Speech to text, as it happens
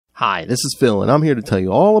Hi, this is Phil, and I'm here to tell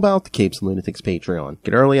you all about the Capes and Lunatics Patreon.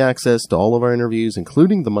 Get early access to all of our interviews,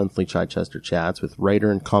 including the monthly Chichester chats with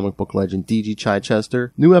writer and comic book legend D.G.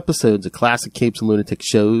 Chichester, new episodes of classic Capes and Lunatics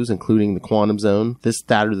shows, including The Quantum Zone, This,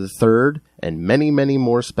 That, or the Third, and many, many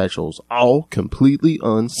more specials, all completely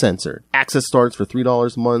uncensored. Access starts for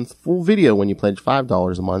 $3 a month, full video when you pledge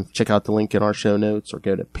 $5 a month. Check out the link in our show notes or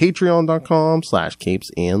go to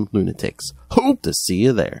patreon.com/CapesandLunatics. Hope to see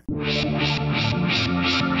you there.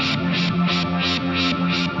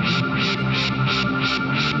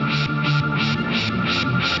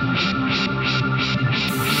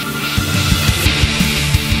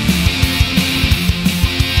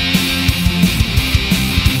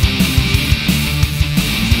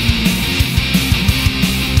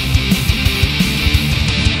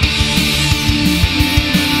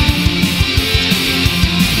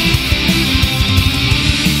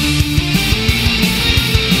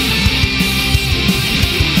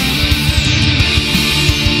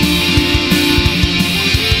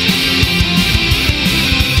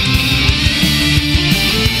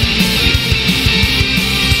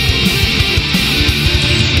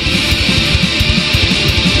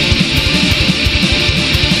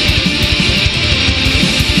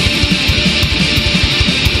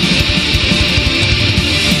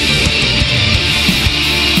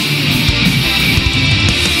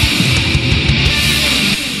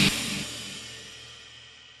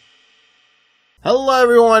 Hello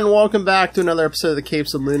everyone, welcome back to another episode of the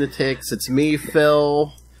Capes and Lunatics. It's me,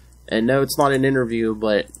 Phil, and no, it's not an interview,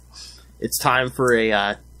 but it's time for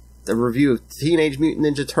a review of Teenage Mutant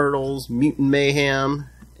Ninja Turtles, Mutant Mayhem,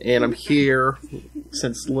 and I'm here,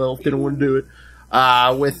 since Lil didn't want to do it,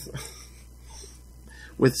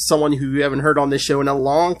 with someone who you haven't heard on this show in a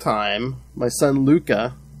long time, my son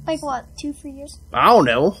Luca. Like what, 2-3 years? I don't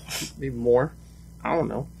know, maybe more, I don't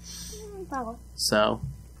know. Probably.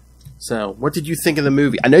 So, what did you think of the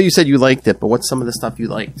movie? I know you said you liked it, but what's some of the stuff you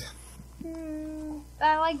liked?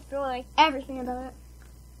 I like everything about it.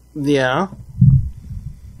 Yeah.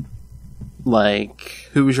 Like,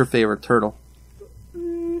 who was your favorite turtle?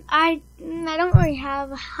 I don't really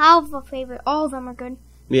have a favorite. All of them are good.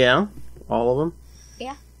 Yeah? All of them?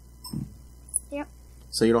 Yeah. Yep.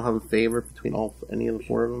 So you don't have a favorite between any of the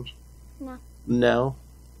four of them? No. No?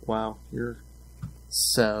 Wow.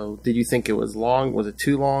 So, did you think it was long? Was it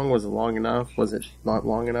too long? Was it long enough? Was it not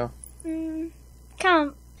long enough? It's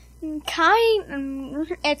kind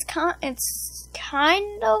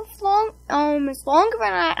of long. It's longer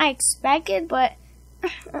than I expected, but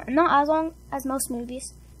not as long as most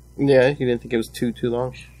movies. Yeah, you didn't think it was too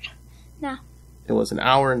long? No. It was 1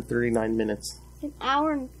 hour and 39 minutes. 1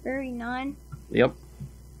 hour and 39? Yep.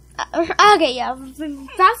 Okay, yeah.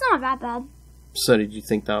 That's not that bad. So, did you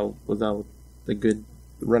think that was a good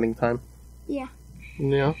running time? Yeah.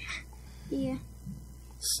 Yeah? Yeah.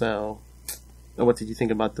 So, what did you think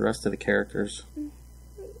about the rest of the characters? Did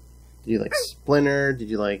you like Splinter? Did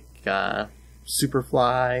you like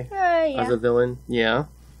Superfly Yeah. as a villain? Yeah?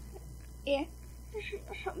 Yeah.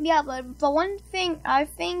 Yeah, but the one thing I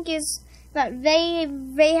think is that they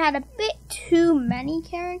had a bit too many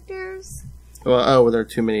characters. Well, were there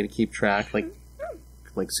too many to keep track? Like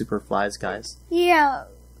Superfly's guys? Yeah,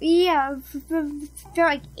 they're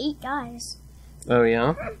like 8 guys. Oh,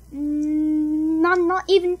 yeah? Not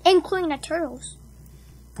even including the turtles.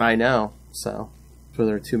 I know, so. Were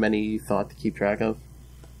there too many you thought to keep track of?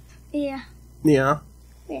 Yeah. Yeah?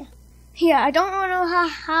 Yeah, I don't know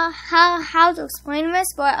how to explain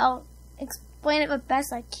this, but I'll explain it the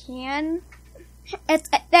best I can. It's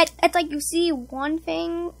like you see one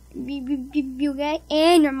thing, you get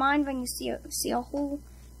in your mind when you see a whole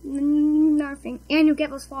another thing, and you get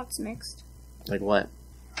those thoughts mixed. Like what?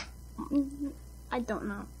 I don't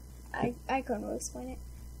know. I couldn't really explain it.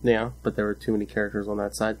 Yeah, but there were too many characters on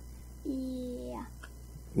that side? Yeah.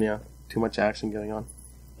 Yeah, too much action going on?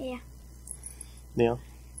 Yeah. Yeah?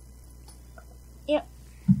 Yep.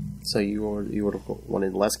 So you would have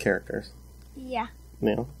wanted less characters? Yeah.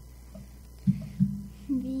 Yeah?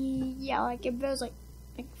 Yeah, like if there was like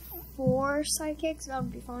 4 sidekicks, that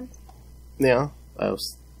would be fun. Yeah?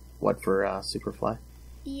 What, for Superfly?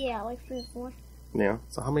 Yeah, like 3 or 4. Yeah.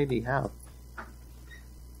 So how many do you have?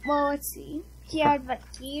 Well, let's see. He had that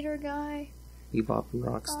Gator guy. Bebop and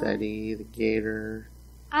Rocksteady, the Gator.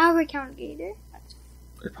 I already counted Gator.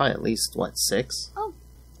 There's probably at least, 6? Oh.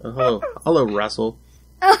 Oh, hello, Russell.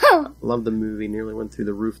 Oh. Love the movie. Nearly went through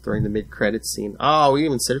the roof during the mid-credits scene. Oh, we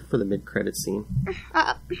even said it for the mid-credits scene.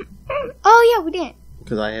 Oh yeah, we did.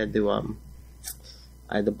 Because I had to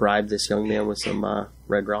bribe this young man with some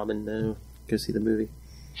Red Robin to go see the movie.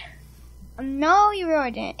 No, you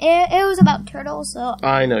really didn't. It was about turtles, so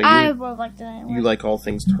I know I would like that anyway. You like all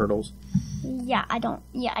things turtles. Yeah, I don't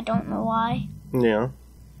know why. Yeah.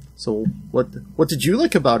 So what did you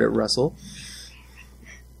like about it, Russell?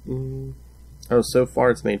 Oh, so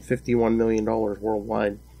far it's made $51 million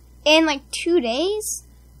worldwide. In like 2 days?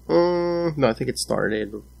 No, I think it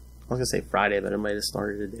started. I was gonna say Friday, but it might have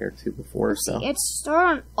started a day or two before. So it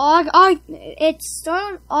started on August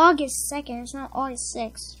 2nd. It's not August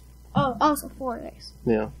 6th. Oh, also 4 days.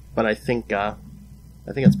 Yeah, but I think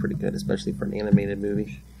that's pretty good, especially for an animated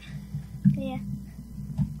movie. Yeah.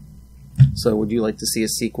 So, would you like to see a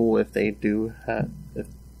sequel if they do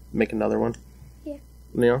make another one? Yeah.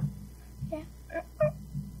 Yeah. Yeah.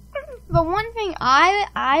 But one thing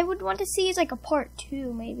I would want to see is like a part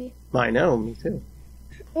 2, maybe. I know, me too.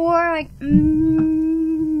 Or like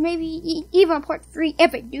maybe even a part 3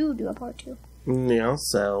 if they do a part 2. Yeah.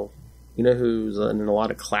 So, you know who's in a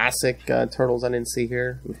lot of classic Turtles I didn't see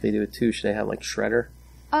here? If they do a 2, should they have like Shredder?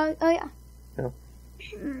 Oh yeah. Yeah.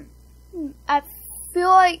 I feel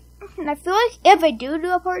like if they do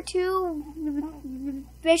a part 2,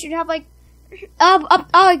 they should have like a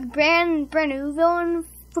brand new villain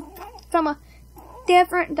from a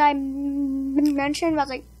different dimension. That's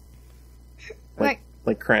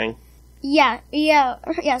like Krang. Yeah.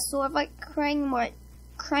 So if like Krang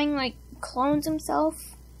like clones himself.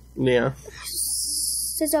 Yeah.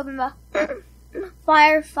 Sits up in the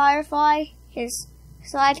Firefly, his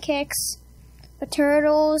sidekicks, the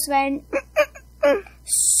Turtles, then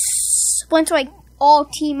Splinter like all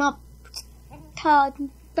team up to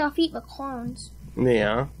defeat the clones.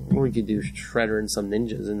 Yeah. Or we could do Shredder and some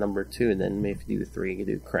ninjas in number 2, and then maybe if you do 3, you could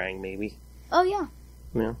do Krang maybe. Oh yeah.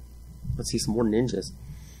 Yeah. Let's see some more ninjas.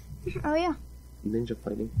 Oh yeah. Ninja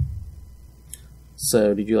fighting.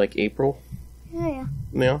 So, did you like April? Yeah.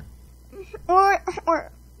 Yeah. Or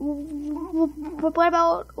what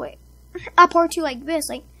about a part 2 like this,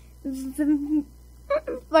 like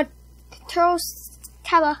but Turtles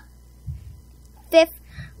have a 5th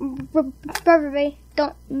brother they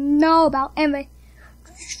don't know about, and they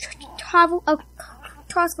travel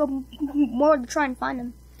across the world to try and find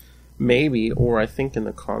them. Maybe, or I think in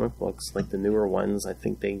the comic books, like the newer ones, I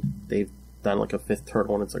think they've done like a 5th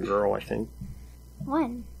turtle and it's a girl, I think.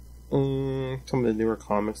 When? Some of the newer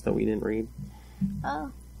comics that we didn't read.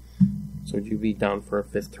 Oh. So would you be down for a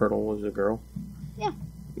 5th turtle as a girl? Yeah.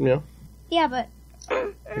 Yeah? Yeah, but...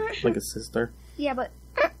 like a sister? Yeah, but...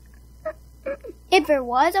 if there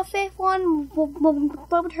was a 5th one,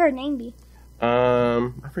 what would her name be?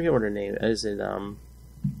 I forget what her name is.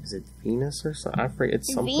 Is it Venus or something? I forget.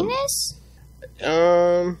 It's something. Venus?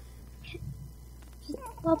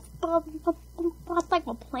 Like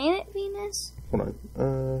the planet Venus? Hold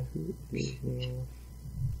on.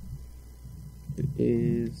 It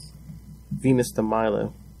is Venus de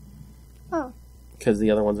Milo. Oh. Because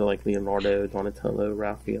the other ones are like Leonardo, Donatello,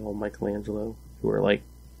 Raphael, Michelangelo, who are like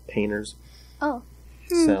painters. Oh.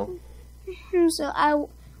 So So I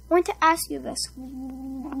want to ask you this.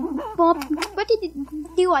 What did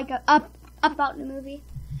you like about the movie?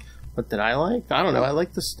 what did I like? I don't know. I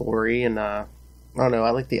like the story and I don't know.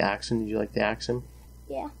 I like the action. Did you like the action?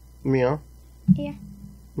 Yeah. Yeah. Yeah.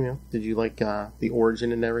 Yeah. Did you like the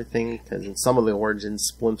origin and everything? Because in some of the origins,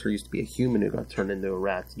 Splinter used to be a human who got turned into a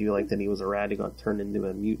rat. Did you like that he was a rat who got turned into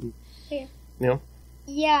a mutant? Yeah. Yeah.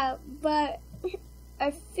 Yeah, but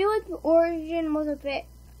I feel like the origin was a bit,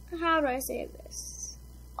 how do I say this,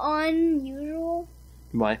 unusual.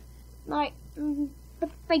 Why? Like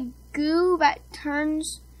goo that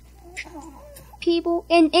turns people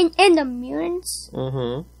in the mutants.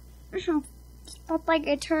 Mm-hmm. But like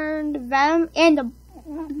it turned them and the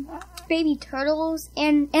baby turtles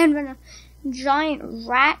and then a giant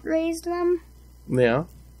rat raised them. Yeah.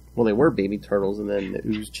 Well, they were baby turtles, and then the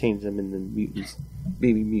ooze changed them into mutants.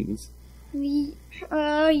 Baby mutants. Yeah.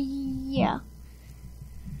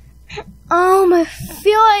 I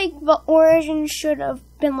feel like the origin should have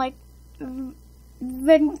been like they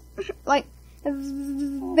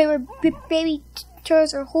were baby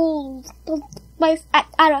turtles their whole life at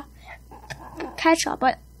a pet shop,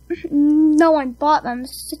 but no one bought them,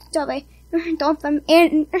 so they dumped them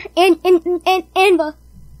in the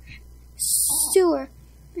sewer,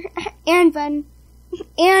 and then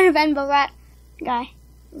the rat guy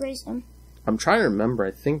raised them. I'm trying to remember. I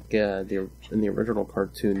think in the original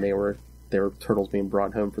cartoon they were turtles being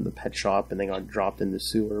brought home from the pet shop, and they got dropped in the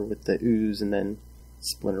sewer with the ooze, and then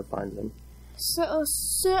Splinter finds them. So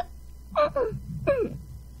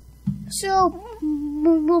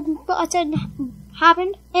what said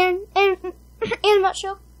happened in that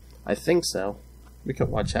show? I think so. We could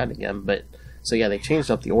watch that again, but So yeah, they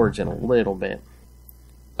changed up the origin a little bit.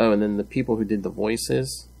 Oh, and then the people who did the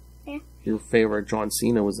voices. Yeah. Your favorite John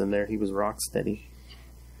Cena was in there. He was Rocksteady.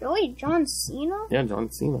 Really? John Cena? Yeah, John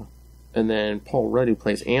Cena. And then Paul Rudd, who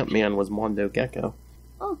plays Ant-Man, was Mondo Gecko.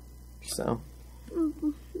 Oh. So.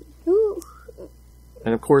 Ooh.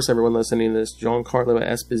 And of course, everyone listening to this, Giancarlo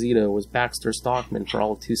Esposito was Baxter Stockman for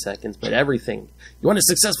all of 2 seconds. But everything. You want a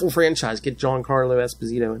successful franchise, get Giancarlo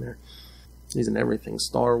Esposito in there. He's in everything.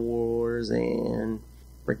 Star Wars and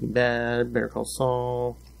Breaking Bad, Better Call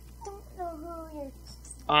Saul. I don't know who you're...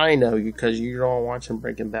 I know you because you're all watching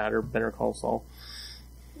Breaking Bad or Better Call Saul.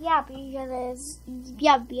 Yeah, because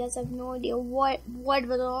I have no idea what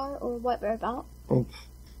they are or what they're about.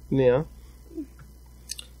 Yeah.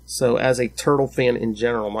 So, as a turtle fan in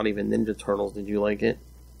general, not even Ninja Turtles, did you like it?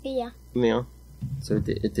 Yeah. Yeah. So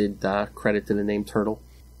it did credit to the name Turtle.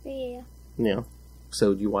 Yeah. Yeah.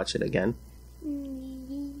 So, do you watch it again?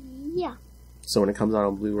 Yeah. So when it comes out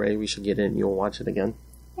on Blu-ray, we should get it and you'll watch it again?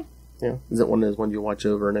 Yeah. Yeah. Is it one of those ones you watch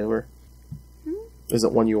over and over? Is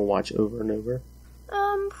it one you'll watch over and over?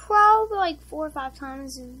 Probably like 4 or 5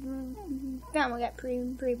 times. That would get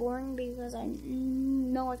pretty boring because I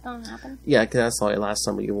know what's gonna happen. Yeah, because that's like last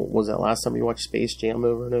time you watched Space Jam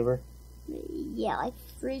over and over? Yeah, like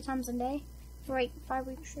 3 times a day for like 5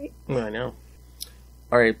 weeks straight. I know.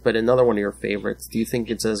 Alright, but another one of your favorites. Do you think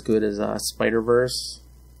it's as good as Spider-Verse?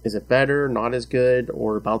 Is it better, not as good,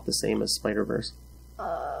 or about the same as Spider-Verse?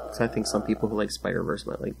 Because I think some people who like Spider-Verse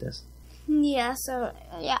might like this. Yeah, so,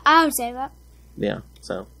 yeah, I would say that. Yeah,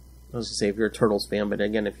 so I was gonna say if you're a Turtles fan, but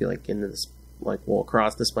again, if you like into this, like, well,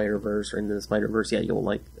 across the Spider-Verse or into the Spider-Verse, yeah,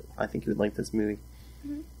 I think you would like this movie.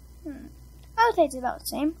 I would say it's about the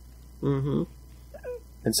same. Mm-hmm.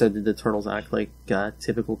 And so did the Turtles act like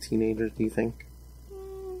typical teenagers, do you think?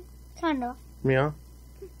 Kind of. Yeah.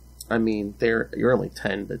 I mean, you're only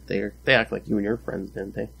 10, but they act like you and your friends,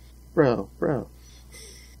 didn't they? Bro.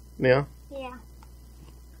 Yeah? Yeah.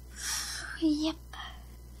 Yep.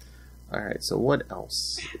 Alright, so what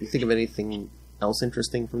else? You think of anything else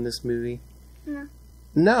interesting from this movie? No.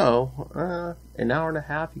 No? An hour and a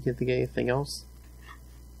half, you can't think of anything else?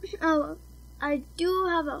 Oh, I do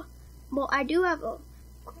have a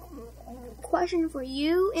question for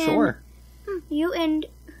you and... Sure. You and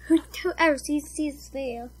whoever sees this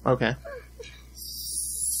video. Okay.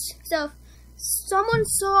 So, someone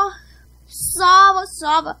saw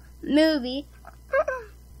a movie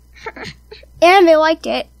and they liked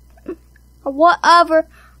it. What other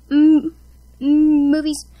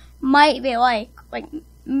movies might they like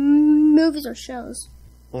movies or shows?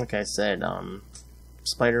 Like I said,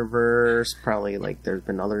 Spider-Verse, probably like there's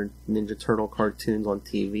been other Ninja Turtle cartoons on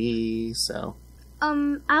TV, so...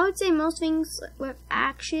 I would say most things with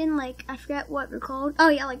action, like, I forget what they're called. Oh,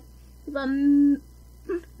 yeah, like, the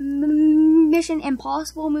Mission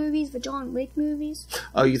Impossible movies, the John Wick movies.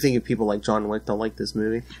 Oh, you think if people like John Wick don't like this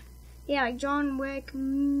movie? Yeah, like John Wick,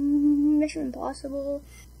 Mission Impossible.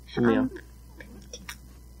 Yeah.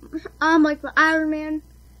 Like the Iron Man.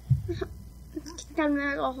 Captain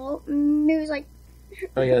America, Hulk movies, like...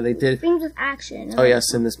 Oh, yeah, they did. Things with action. Oh,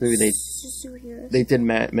 yes, in this movie superheroes. they did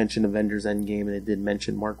mention Avengers Endgame, and they did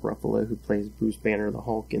mention Mark Ruffalo, who plays Bruce Banner, the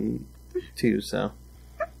Hulk, in 2, so...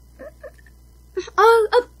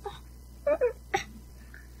 Oh,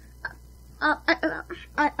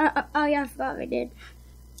 yeah, I forgot I did.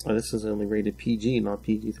 Oh, this is only rated PG, not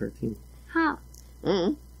PG-13. How?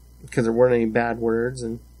 Because there weren't any bad words,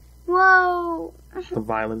 and Whoa! the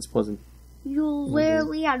violence wasn't... You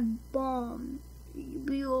literally had bombs.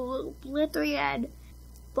 You literally had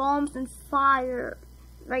bombs and fire,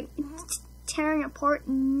 like, tearing apart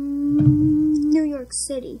New York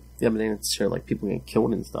City. Yeah, but they didn't show, like, people getting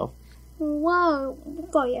killed and stuff. Whoa!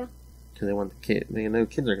 Oh, yeah. Because they want the kid. They know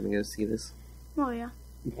kids are going to go see this. Oh, yeah.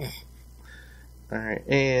 Alright,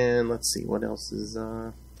 and let's see, what else is,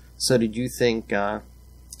 So did you think,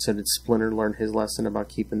 so did Splinter learn his lesson about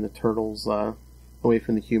keeping the turtles, away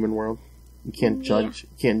from the human world? You can't judge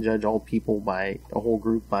all people by, a whole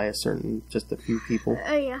group by just a few people?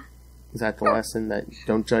 Oh, yeah. Is that the lesson, that you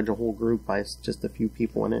don't judge a whole group by just a few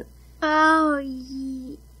people in it? Oh,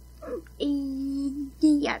 yeah,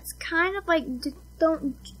 it's kind of like,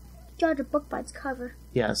 don't judge a book by its cover.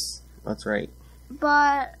 Yes, that's right.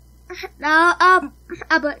 But I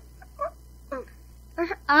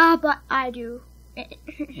do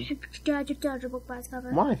judge a book by its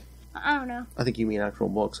cover. Why? I don't know. I think you mean actual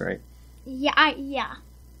books, right? Yeah,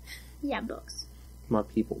 books.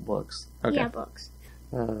 Not people, books. Okay. Yeah, books.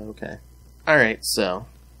 Okay. Alright,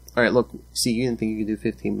 look, see, you didn't think you could do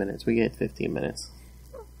 15 minutes. We get 15 minutes.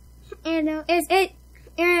 And it's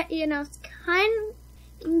kind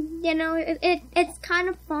You know, it's kind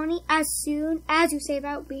of funny. As soon as you say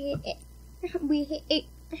that, we hit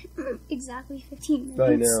exactly 15 minutes.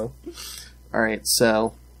 I know. Alright,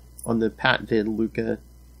 so on the patented Luca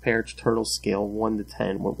Perich Turtle scale, 1 to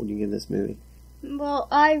 10, what would you give this movie? Well,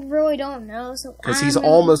 I really don't know. So Because he's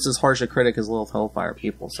almost as harsh a critic as Little Hellfire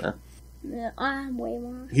people, so. Yeah, I'm way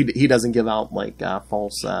more. He doesn't give out, like,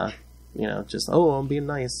 false, just, I'm being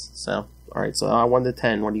nice. So, alright, so 1 to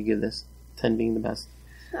 10, what do you give this? 10 being the best.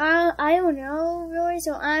 I don't know, really,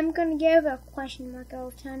 so I'm gonna give a question mark out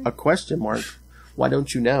of 10. A question mark? Why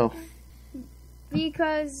don't you know?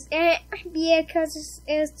 Because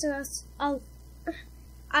it's just,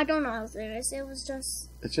 I don't know how to say this, it was just...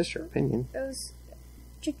 It's just your opinion. It was,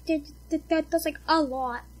 that's like a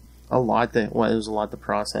lot. A lot it was a lot to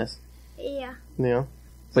process. Yeah. Yeah.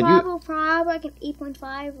 But probably like an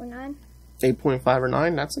 8.5 or 9. 8.5 or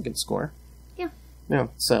 9, that's a good score. Yeah. Yeah,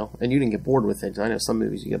 so, and you didn't get bored with it. I know some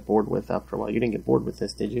movies you get bored with after a while. You didn't get bored with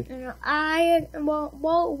this, did you? No, I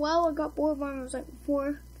got bored when it was like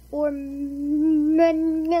 4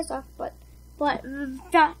 minutes off, but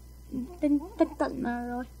that doesn't matter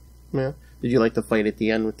really. Yeah. Did you like the fight at the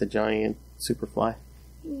end with the giant Superfly?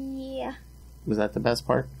 Yeah. Was that the best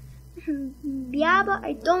part? Yeah, but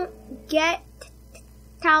I don't get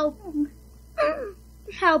how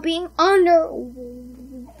being underwater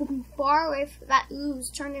with that ooze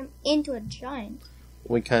turned him into a giant.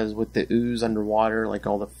 Because with the ooze underwater, like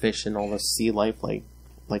all the fish and all the sea life,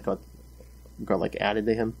 got added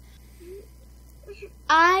to him.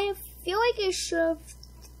 I feel like it should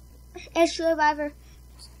have either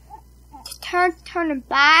turned him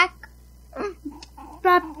back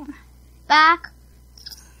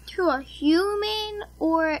to a human,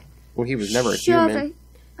 or Well, he was never a human.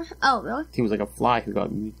 Oh, really? He was like a fly who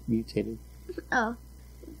got mutated. Oh.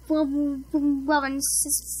 Well,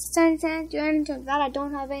 since you're into that, I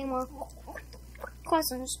don't have any more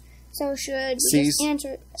questions. So should we just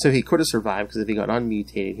answer? So he could have survived, because if he got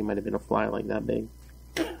unmutated, he might have been a fly like that big.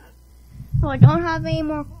 Well, I don't have any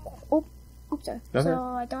more. Oops, sorry. Okay. So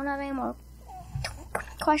I don't have any more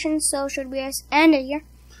questions. So should we just end it here?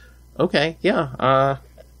 Okay, yeah.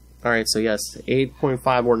 Alright, so yes,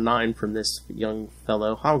 8.5 or 9 from this young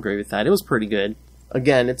fellow. I'll agree with that. It was pretty good.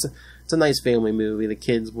 Again, it's a nice family movie. The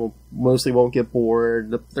kids mostly won't get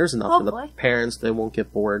bored. There's enough for the parents that won't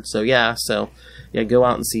get bored. So yeah, go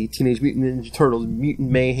out and see Teenage Mutant Ninja Turtles,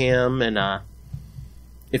 Mutant Mayhem, and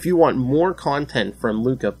if you want more content from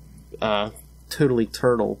Luca, Totally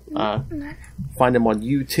Turtle, find him on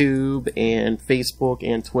YouTube and Facebook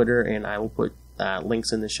and Twitter, and I will put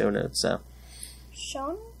links in the show notes. So. Show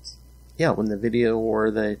notes? Yeah, when the video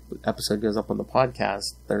or the episode goes up on the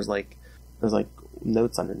podcast, there's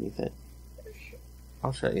notes underneath it.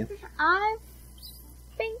 I'll show you. I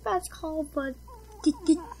think that's called the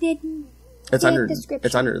It's under description.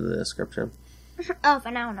 It's under the description. Oh,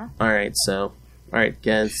 for now, no. All right,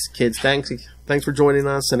 guys, kids, thanks for joining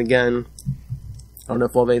us. And again, I don't know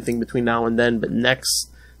if we'll have anything between now and then, but the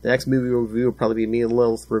next movie review will probably be me and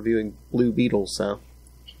Lilith reviewing Blue Beetle. So,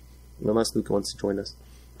 unless Luca wants to join us.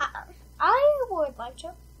 I would like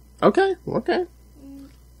to. Okay.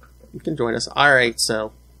 You can join us. Alright,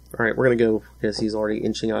 we're gonna go, because he's already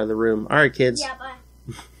inching out of the room. Alright, kids. Yeah, bye.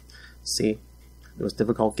 See, the most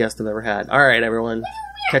difficult guest I've ever had. Alright, everyone.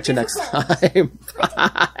 Catch you next time.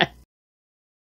 Bye.